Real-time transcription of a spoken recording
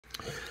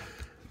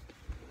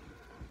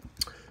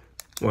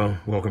Well,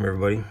 welcome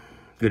everybody.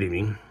 Good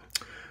evening.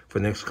 For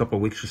the next couple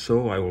of weeks or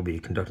so, I will be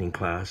conducting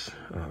class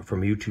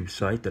from a YouTube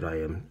site that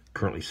I am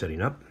currently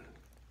setting up.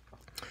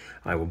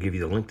 I will give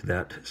you the link to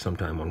that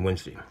sometime on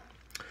Wednesday.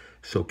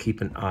 So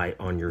keep an eye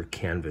on your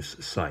Canvas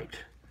site.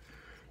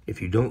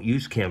 If you don't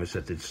use Canvas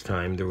at this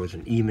time, there was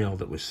an email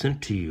that was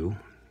sent to you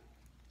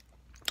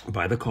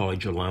by the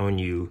college allowing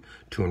you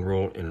to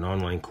enroll in an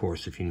online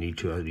course if you need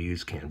to how to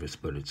use Canvas,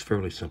 but it's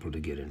fairly simple to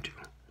get into.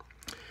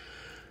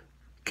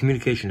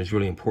 Communication is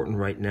really important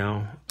right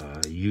now.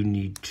 You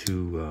need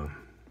to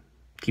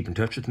keep in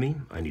touch with me.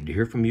 I need to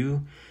hear from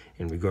you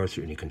in regards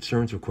to any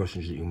concerns or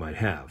questions that you might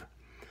have.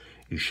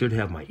 You should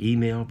have my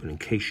email, but in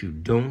case you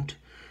don't,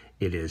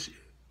 it is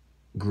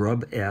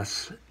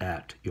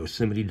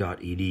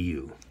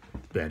grubs@yosemite.edu.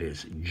 That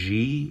is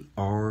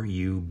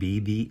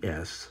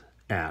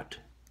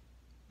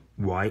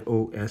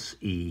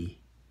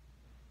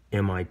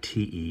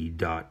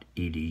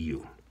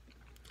GRUBBS@yosemite.edu.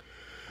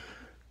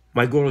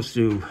 My goal is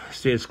to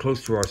stay as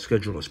close to our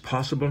schedule as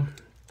possible,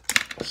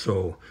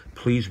 so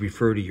please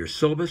refer to your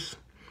syllabus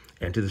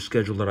and to the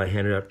schedule that I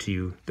handed out to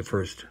you the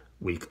first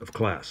week of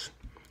class.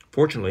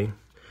 Fortunately,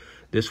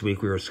 this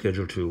week we are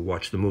scheduled to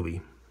watch the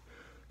movie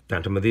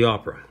Phantom of the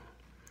Opera.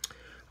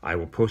 I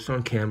will post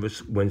on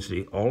Canvas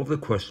Wednesday all of the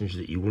questions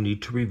that you will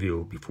need to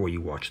review before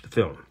you watch the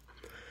film.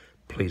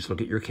 Please look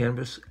at your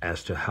Canvas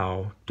as to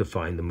how to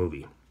find the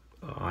movie.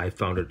 I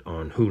found it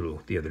on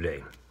Hulu the other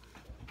day,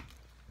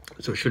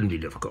 so it shouldn't be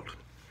difficult.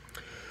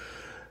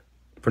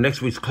 For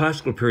next week's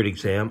classical period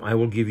exam, I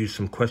will give you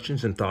some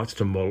questions and thoughts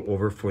to mull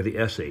over for the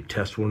essay.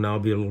 Tests will now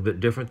be a little bit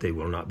different. They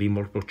will not be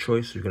multiple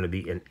choice. They're going to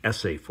be in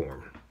essay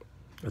form.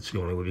 That's the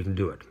only way we can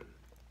do it.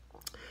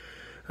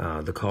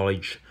 The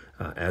college,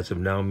 as of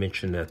now,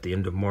 mentioned that the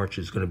end of March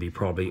is going to be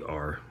probably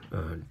our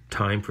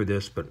time for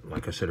this, but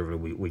like I said earlier,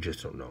 we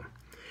just don't know.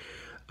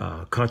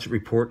 Concert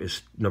report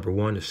is number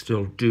 1 is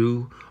still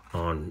due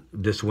on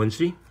this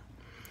Wednesday.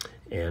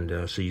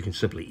 And so you can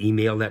simply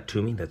email that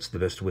to me. That's the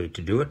best way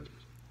to do it.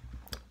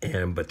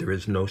 But there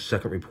is no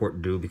second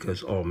report due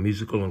because all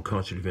musical and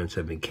concert events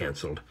have been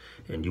canceled,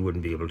 and you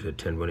wouldn't be able to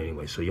attend one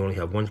anyway. So you only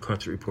have one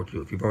concert report to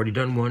do. If you've already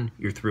done one,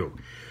 you're through.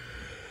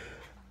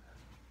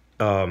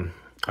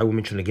 I will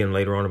mention again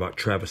later on about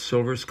Travis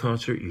Silver's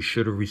concert. You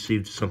should have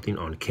received something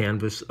on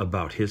Canvas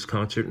about his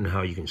concert and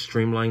how you can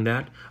streamline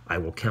that. I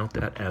will count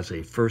that as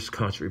a first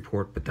concert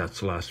report, but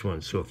that's the last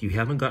one. So if you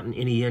haven't gotten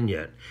any in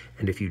yet,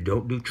 and if you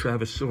don't do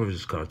Travis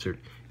Silver's concert,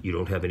 you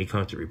don't have any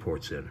concert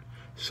reports in.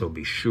 So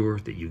be sure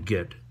that you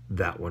get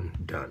that one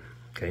done,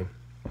 okay?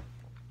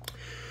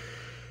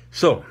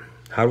 So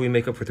how do we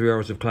make up for 3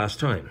 hours of class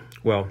time?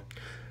 Well,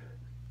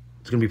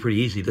 it's going to be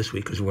pretty easy this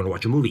week because we're going to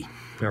watch a movie,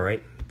 all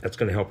right? That's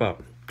going to help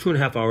out.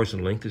 2.5 hours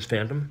in length is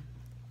Phantom.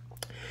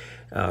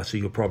 So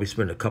you'll probably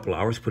spend a couple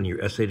hours putting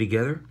your essay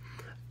together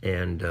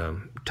and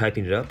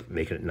typing it up,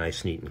 making it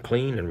nice, neat, and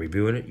clean, and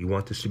reviewing it. You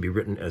want this to be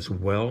written as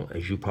well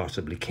as you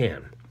possibly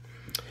can.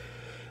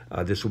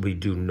 This will be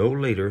due no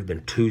later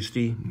than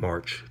Tuesday,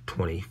 March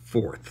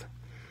 24th.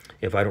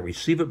 If I don't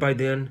receive it by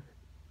then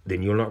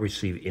you'll not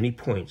receive any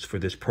points for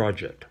this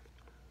project,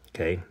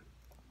 okay?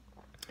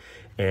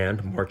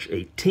 And March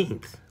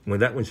 18th, when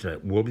that Wednesday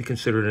night, will be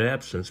considered an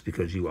absence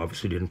because you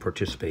obviously didn't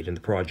participate in the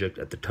project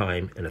at the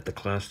time and at the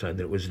class time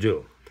that it was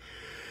due.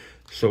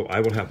 So I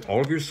will have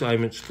all of your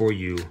assignments for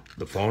you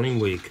the following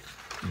week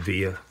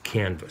via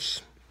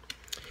Canvas.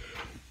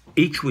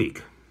 Each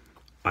week,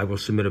 I will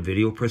submit a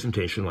video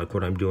presentation like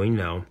what I'm doing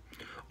now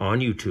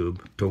on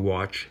YouTube to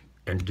watch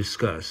and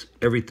discuss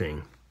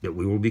everything that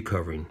we will be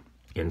covering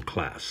in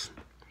class.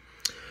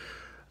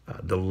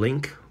 The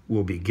link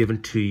will be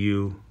given to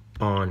you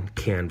on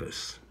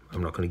Canvas.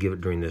 I'm not going to give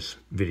it during this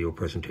video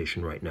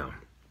presentation right now.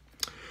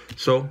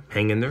 So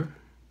hang in there,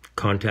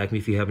 contact me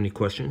if you have any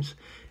questions,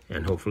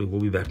 and hopefully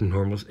we'll be back to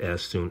normal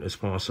as soon as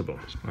possible.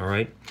 All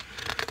right?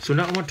 So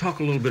now I want to talk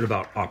a little bit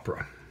about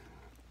opera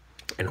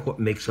and what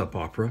makes up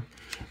opera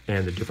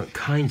and the different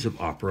kinds of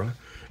opera.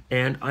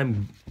 And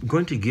I'm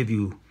going to give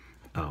you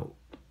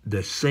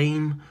the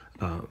same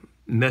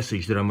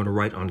message that I'm going to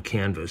write on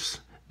Canvas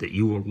that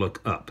you will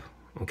look up.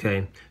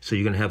 Okay, so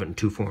you're going to have it in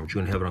 2 forms.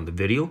 You're going to have it on the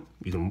video.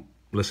 You can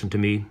listen to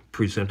me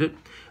present it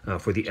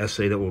for the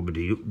essay that will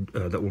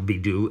be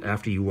due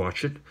after you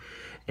watch it,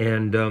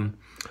 and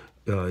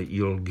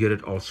you'll get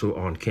it also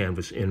on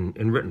Canvas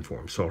in written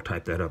form. So I'll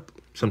type that up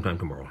sometime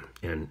tomorrow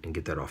and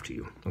get that off to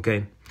you.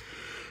 Okay,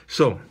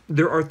 so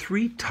there are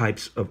 3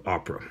 types of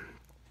opera.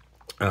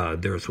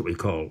 There's what we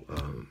call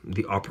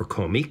the opera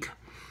comique.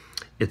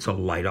 It's a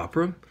light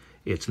opera.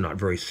 It's not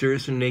very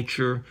serious in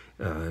nature.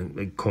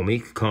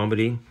 Comique,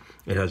 comedy.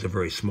 It has a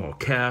very small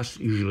cast.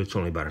 Usually it's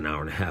only about an hour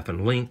and a half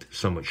in length,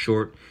 somewhat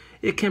short.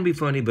 It can be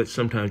funny, but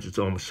sometimes it's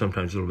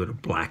sometimes a little bit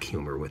of black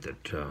humor with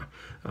it,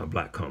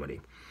 black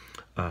comedy.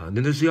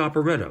 Then there's the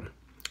operetta.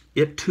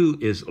 It too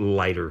is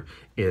lighter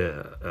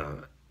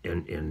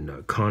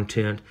in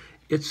content.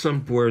 It's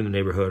somewhere in the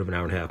neighborhood of an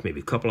hour and a half, maybe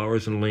a couple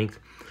hours in length.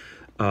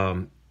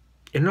 In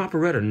an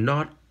operetta,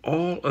 not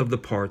all of the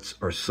parts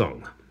are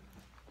sung.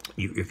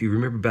 If you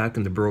remember back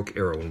in the Baroque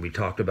era when we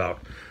talked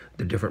about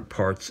the different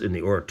parts in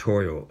the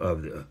oratorio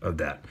of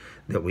that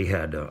we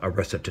had a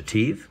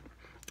recitative,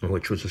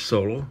 which was a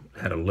solo,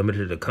 had a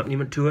limited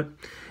accompaniment to it.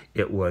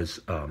 It was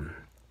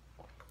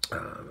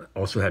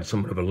also had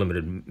somewhat of a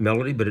limited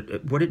melody,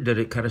 but what it did,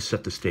 it kind of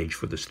set the stage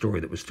for the story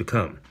that was to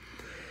come.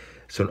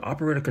 So an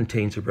operetta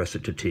contains a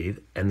recitative,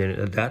 and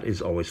then that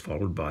is always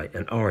followed by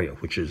an aria,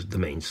 which is the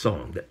main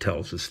song that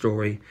tells the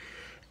story,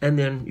 and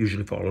then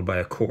usually followed by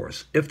a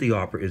chorus, if the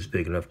opera is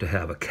big enough to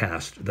have a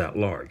cast that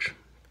large.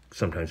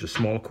 Sometimes they're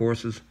small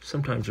choruses,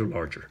 sometimes they're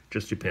larger,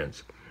 just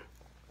depends.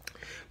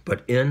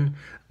 But in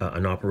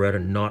an operetta,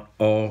 not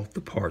all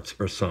the parts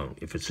are sung.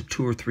 If it's a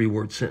 2 or 3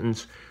 word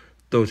sentence,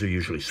 those are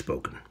usually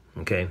spoken,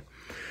 okay?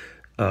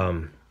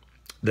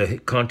 The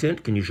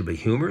content can usually be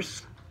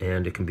humorous,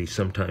 and it can be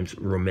sometimes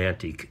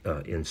romantic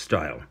in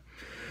style.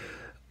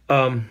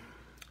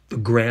 The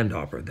grand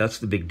opera, that's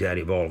the big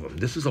daddy of all of them.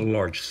 This is a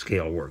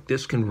large-scale work.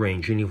 This can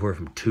range anywhere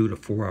from 2 to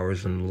 4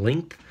 hours in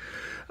length.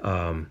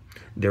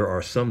 There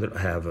are some that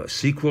have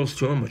sequels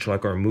to them, much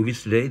like our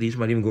movies today. These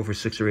might even go for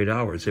 6 or 8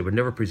 hours. They would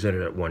never present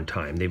it at one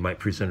time. They might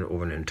present it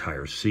over an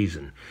entire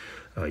season.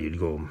 You'd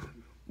go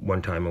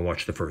one time and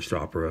watch the first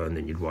opera, and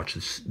then you'd watch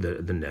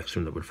the next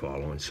one that would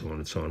follow, and so on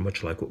and so on,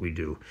 much like what we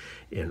do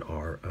in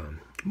our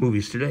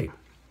movies today.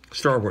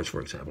 Star Wars, for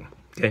example,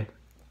 okay?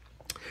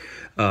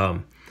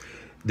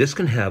 This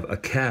can have a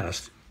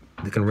cast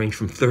that can range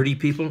from 30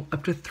 people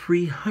up to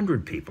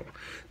 300 people.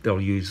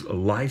 They'll use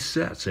live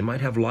sets. They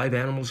might have live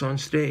animals on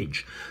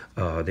stage.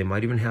 They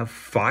might even have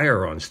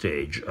fire on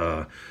stage.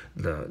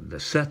 The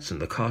sets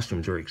and the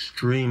costumes are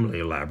extremely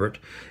elaborate,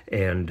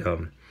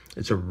 and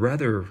it's a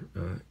rather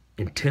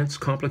intense,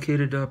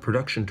 complicated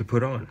production to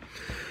put on.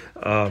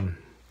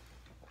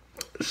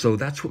 So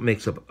that's what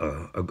makes up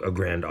a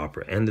grand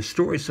opera. And the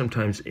story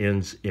sometimes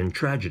ends in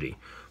tragedy.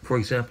 For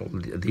example,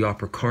 the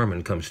opera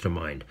Carmen comes to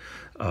mind.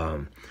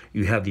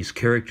 You have these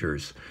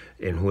characters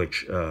in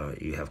which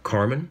you have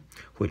Carmen,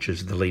 which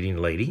is the leading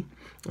lady.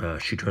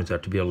 She turns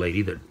out to be a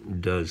lady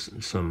that does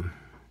some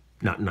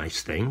not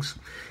nice things.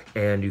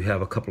 And you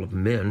have a couple of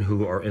men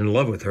who are in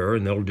love with her,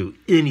 and they'll do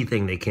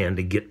anything they can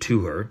to get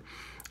to her.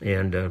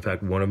 And in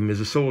fact, one of them is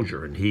a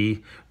soldier, and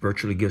he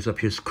virtually gives up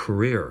his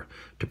career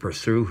to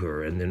pursue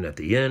her. And then at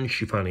the end,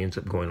 she finally ends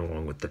up going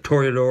along with the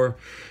toreador,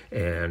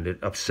 and it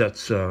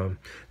upsets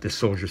this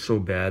soldier so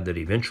bad that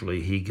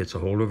eventually he gets a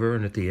hold of her,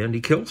 and at the end, he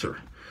kills her.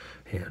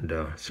 And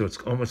so it's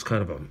almost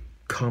kind of a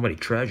comedy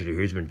tragedy here.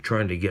 He's been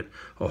trying to get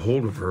a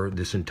hold of her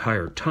this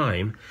entire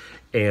time,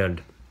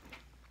 and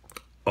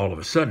all of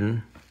a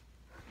sudden,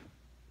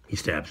 he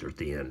stabs her at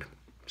the end.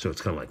 So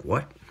it's kind of like,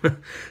 what?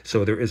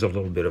 So there is a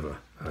little bit of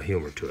a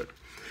humor to it.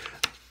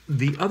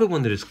 The other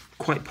one that is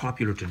quite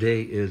popular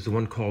today is the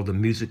one called the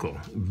musical.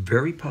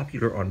 Very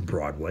popular on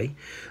Broadway.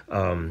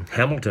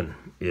 Hamilton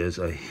is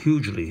a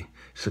hugely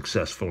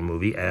successful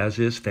movie, as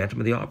is Phantom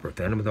of the Opera.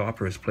 Phantom of the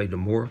Opera has played to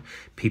more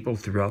people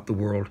throughout the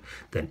world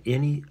than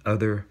any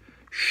other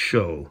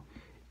show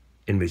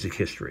in music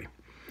history.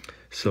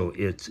 So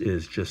it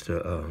is just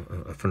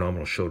a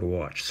phenomenal show to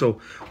watch.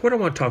 So what I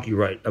want to talk to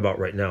you about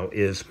right now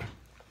is,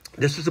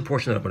 this is a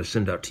portion that I'm going to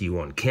send out to you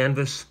on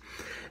Canvas,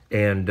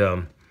 and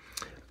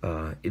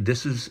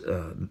this is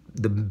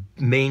the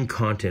main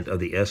content of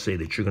the essay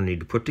that you're going to need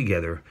to put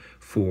together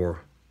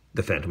for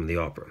the Phantom of the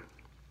Opera.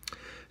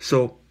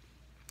 So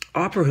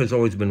opera has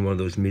always been one of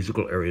those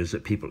musical areas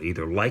that people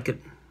either like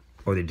it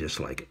or they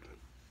dislike it.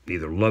 They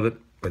either love it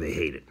or they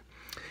hate it.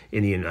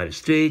 In the United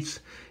States,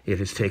 it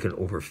has taken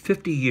over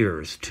 50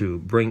 years to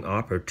bring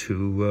opera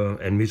to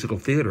and musical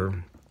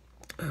theater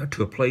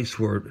to a place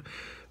where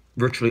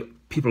virtually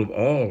people of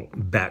all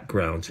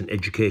backgrounds and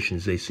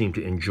educations, they seem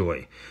to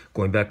enjoy.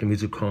 Going back to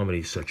musical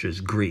comedies such as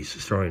Grease,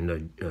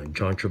 starring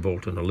John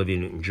Travolta and Olivia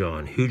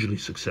Newton-John, hugely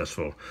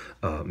successful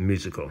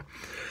musical.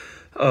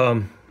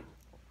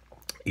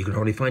 You can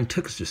already find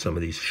tickets to some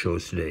of these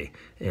shows today.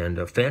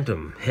 And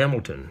Phantom,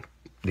 Hamilton,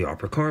 the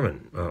opera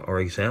Carmen are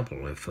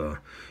example.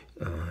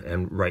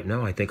 And right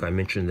now, I think I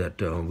mentioned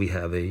that we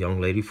have a young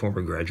lady,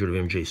 former graduate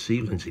of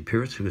MJC, Lindsay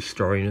Pierce, who is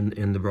starring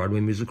in the Broadway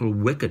musical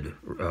Wicked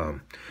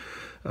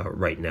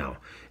right now.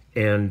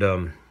 And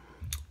of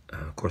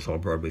course, all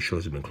Broadway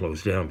shows have been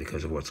closed down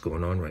because of what's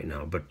going on right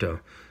now. But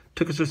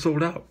tickets are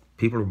sold out.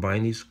 People are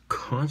buying these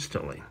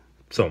constantly.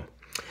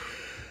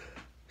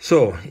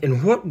 So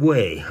in what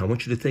way, I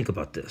want you to think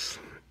about this.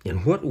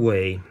 In what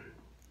way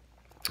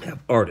have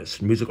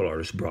artists, musical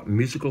artists, brought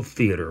musical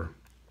theater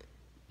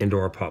into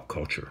our pop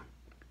culture?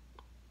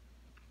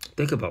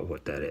 Think about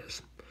what that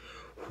is.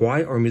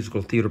 Why are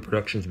musical theater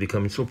productions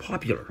becoming so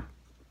popular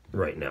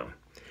right now?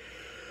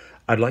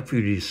 I'd like for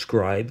you to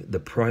describe the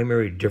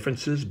primary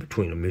differences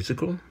between a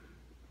musical,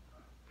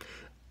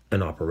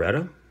 an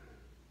operetta,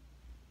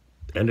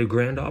 and a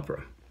grand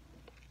opera.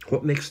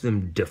 What makes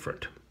them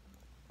different?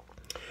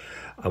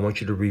 I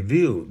want you to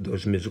review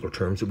those musical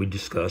terms that we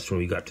discussed when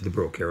we got to the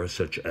Baroque era,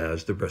 such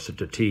as the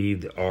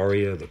recitative, the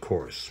aria, the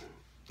chorus.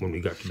 When we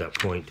got to that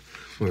point,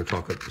 we were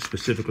talking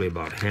specifically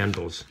about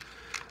Handel's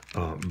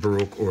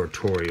Baroque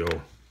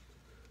oratorio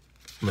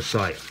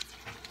Messiah.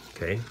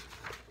 Okay.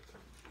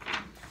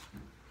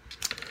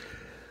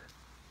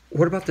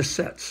 What about the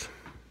sets?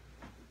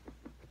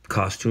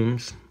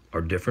 Costumes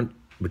are different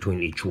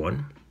between each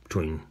one,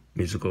 between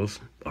musicals,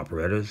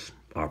 operettas,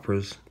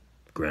 operas,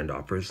 grand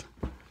operas.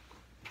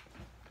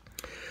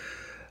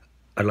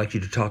 I'd like you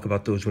to talk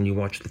about those when you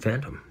watch The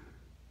Phantom.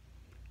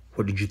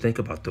 What did you think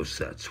about those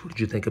sets? What did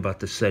you think about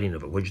the setting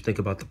of it? What did you think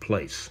about the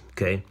place?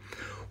 Okay.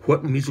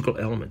 What musical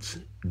elements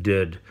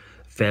did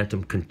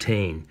Phantom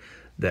contain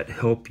that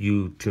help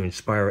you to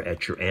inspire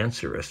at your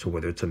answer as to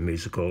whether it's a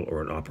musical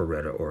or an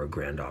operetta or a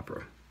grand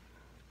opera?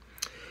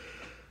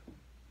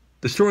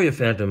 The story of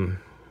Phantom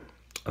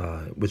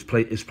is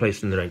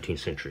placed in the 19th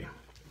century.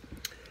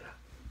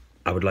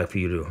 I would like for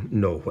you to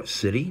know what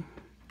city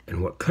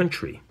and what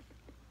country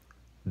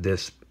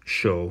this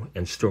show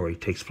and story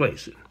takes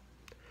place in.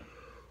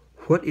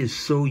 What is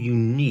so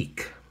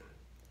unique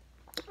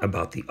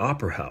about the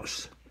Opera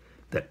House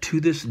that to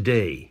this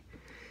day,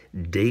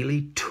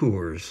 daily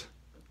tours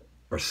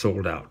are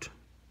sold out?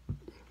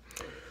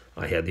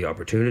 I had the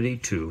opportunity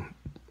to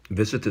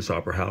visit this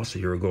Opera House a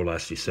year ago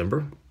last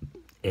December,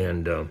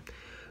 and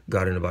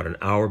got in about an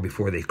hour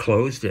before they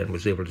closed and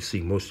was able to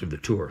see most of the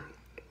tour.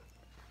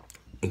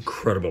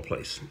 Incredible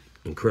place.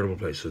 Incredible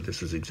place. So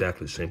this is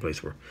exactly the same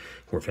place where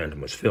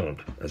Phantom was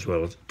filmed, as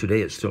well as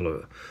today it's still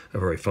a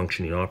very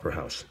functioning opera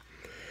house.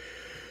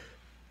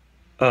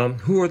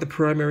 Who are the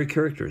primary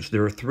characters?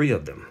 There are 3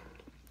 of them.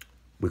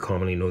 We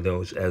commonly know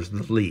those as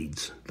the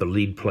leads, the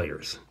lead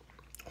players.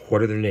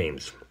 What are their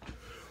names?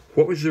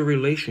 What was their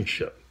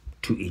relationship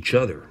to each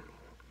other?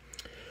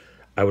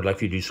 I would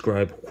like you to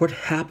describe what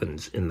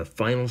happens in the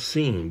final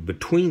scene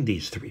between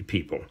these 3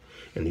 people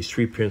and these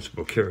 3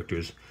 principal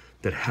characters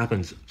that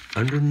happens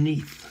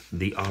underneath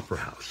the opera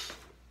house.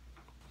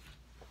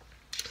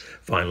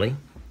 Finally,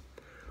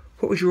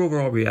 what was your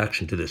overall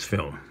reaction to this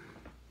film?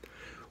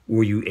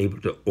 Were you able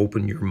to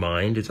open your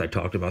mind, as I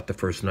talked about the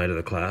first night of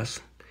the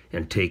class,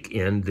 and take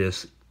in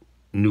this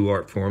new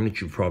art form that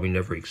you've probably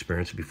never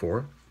experienced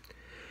before?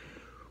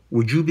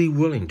 Would you be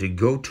willing to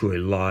go to a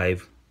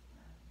live,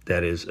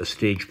 that is, a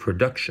stage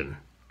production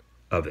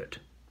of it?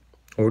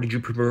 Or did you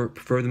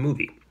prefer the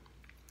movie?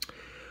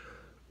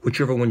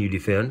 Whichever one you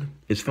defend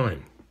is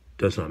fine.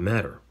 Does not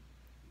matter.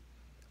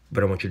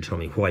 But I want you to tell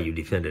me why you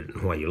defended it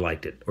and why you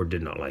liked it or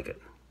did not like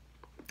it.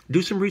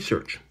 Do some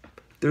research.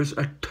 There's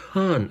a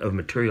ton of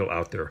material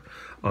out there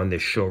on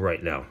this show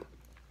right now.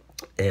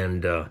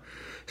 And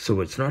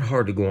so it's not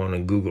hard to go on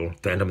and Google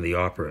Phantom of the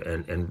Opera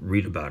and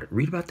read about it.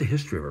 Read about the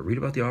history of it. Read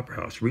about the Opera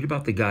House. Read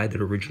about the guy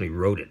that originally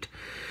wrote it.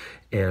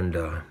 And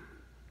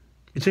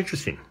it's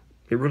interesting.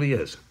 It really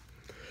is.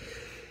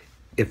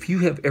 If you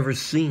have ever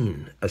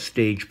seen a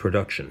stage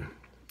production,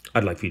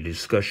 I'd like for you to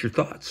discuss your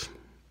thoughts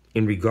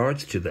in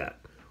regards to that.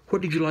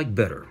 What did you like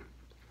better?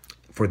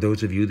 For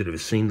those of you that have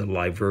seen the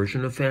live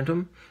version of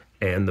Phantom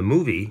and the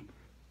movie,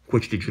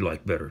 which did you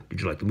like better?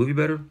 Did you like the movie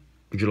better?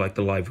 Did you like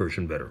the live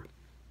version better?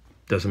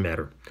 Doesn't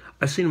matter.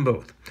 I've seen them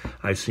both.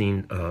 I've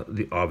seen,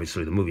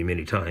 obviously, the movie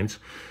many times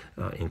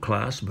in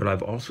class, but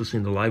I've also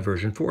seen the live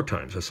version 4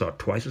 times. I saw it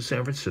twice in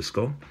San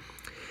Francisco,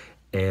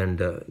 and,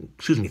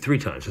 3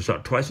 times. I saw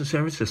it twice in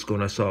San Francisco,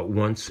 and I saw it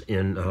once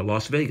in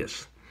Las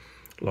Vegas.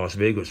 Las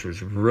Vegas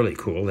was really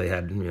cool. They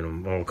had,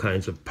 all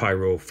kinds of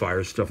pyro,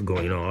 fire stuff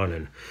going on,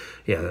 and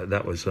yeah,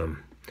 that was,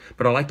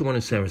 but I liked the one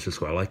in San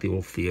Francisco. I liked the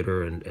old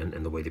theater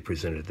and the way they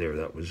presented it there.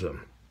 That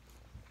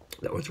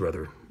was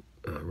rather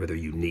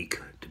unique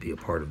to be a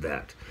part of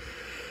that.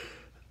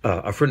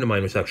 A friend of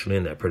mine was actually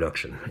in that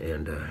production,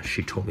 and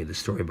she told me the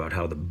story about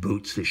how the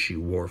boots that she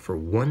wore for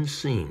one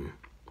scene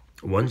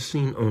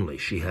only,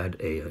 she had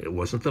it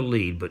wasn't the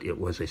lead, but it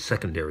was a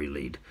secondary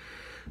lead,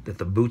 that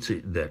the boots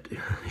that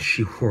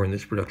she wore in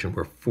this production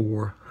were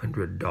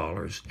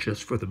 $400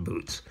 just for the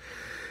boots.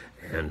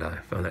 And I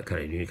found that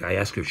kind of unique. I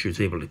asked her if she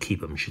was able to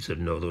keep them. She said,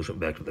 no, those went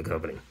back to the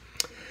company.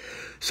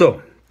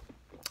 So,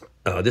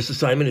 this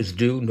assignment is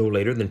due no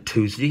later than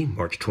Tuesday,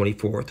 March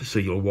 24th, so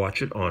you'll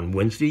watch it on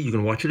Wednesday. You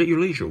can watch it at your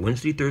leisure,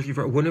 Wednesday, Thursday,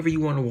 Friday, whenever you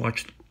want to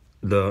watch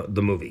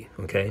the movie,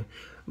 okay?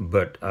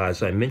 But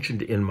as I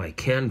mentioned in my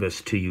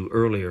canvas to you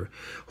earlier,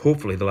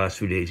 hopefully the last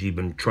few days you've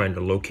been trying to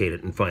locate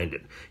it and find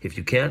it. If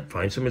you can't,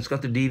 find someone that's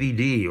got the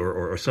DVD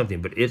or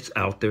something, but it's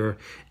out there,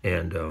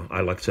 and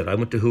like I said, I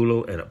went to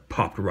Hulu, and it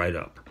popped right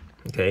up,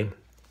 okay?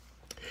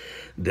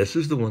 This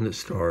is the one that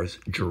stars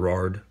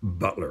Gerard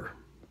Butler.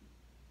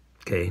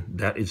 Okay,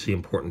 that is the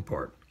important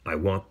part. I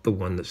want the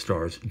one that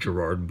stars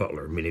Gerard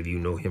Butler. Many of you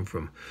know him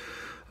from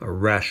a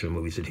rash of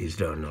movies that he's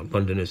done.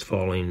 London is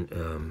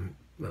Falling,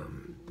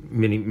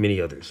 many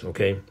others,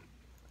 okay?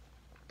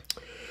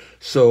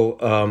 So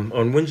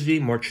on Wednesday,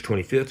 March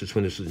 25th is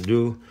when this is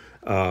due,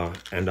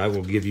 and I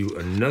will give you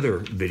another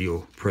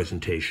video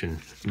presentation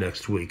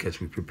next week as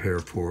we prepare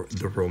for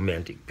the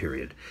Romantic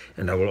period.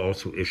 And I will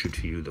also issue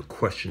to you the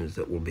questions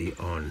that will be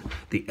on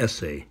the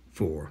essay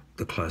for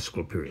the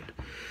Classical period.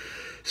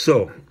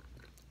 So,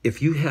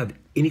 if you have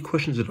any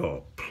questions at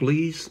all,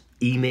 please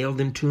email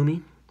them to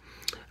me,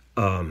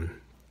 and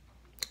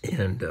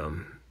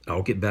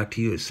I'll get back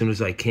to you as soon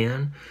as I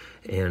can.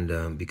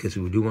 and because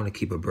we do want to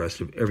keep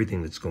abreast of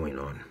everything that's going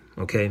on,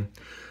 okay?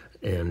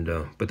 And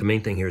but the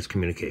main thing here is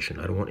communication.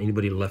 I don't want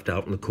anybody left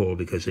out in the cold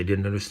because they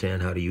didn't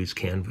understand how to use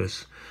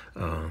Canvas.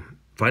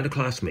 Find a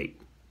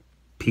classmate.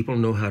 People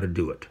know how to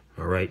do it,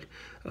 all right?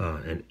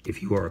 And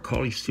if you are a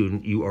college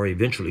student, you are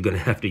eventually going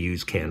to have to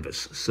use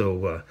Canvas.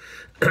 So,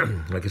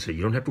 like I said,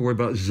 you don't have to worry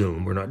about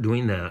Zoom. We're not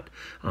doing that.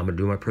 I'm going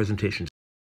to do my presentation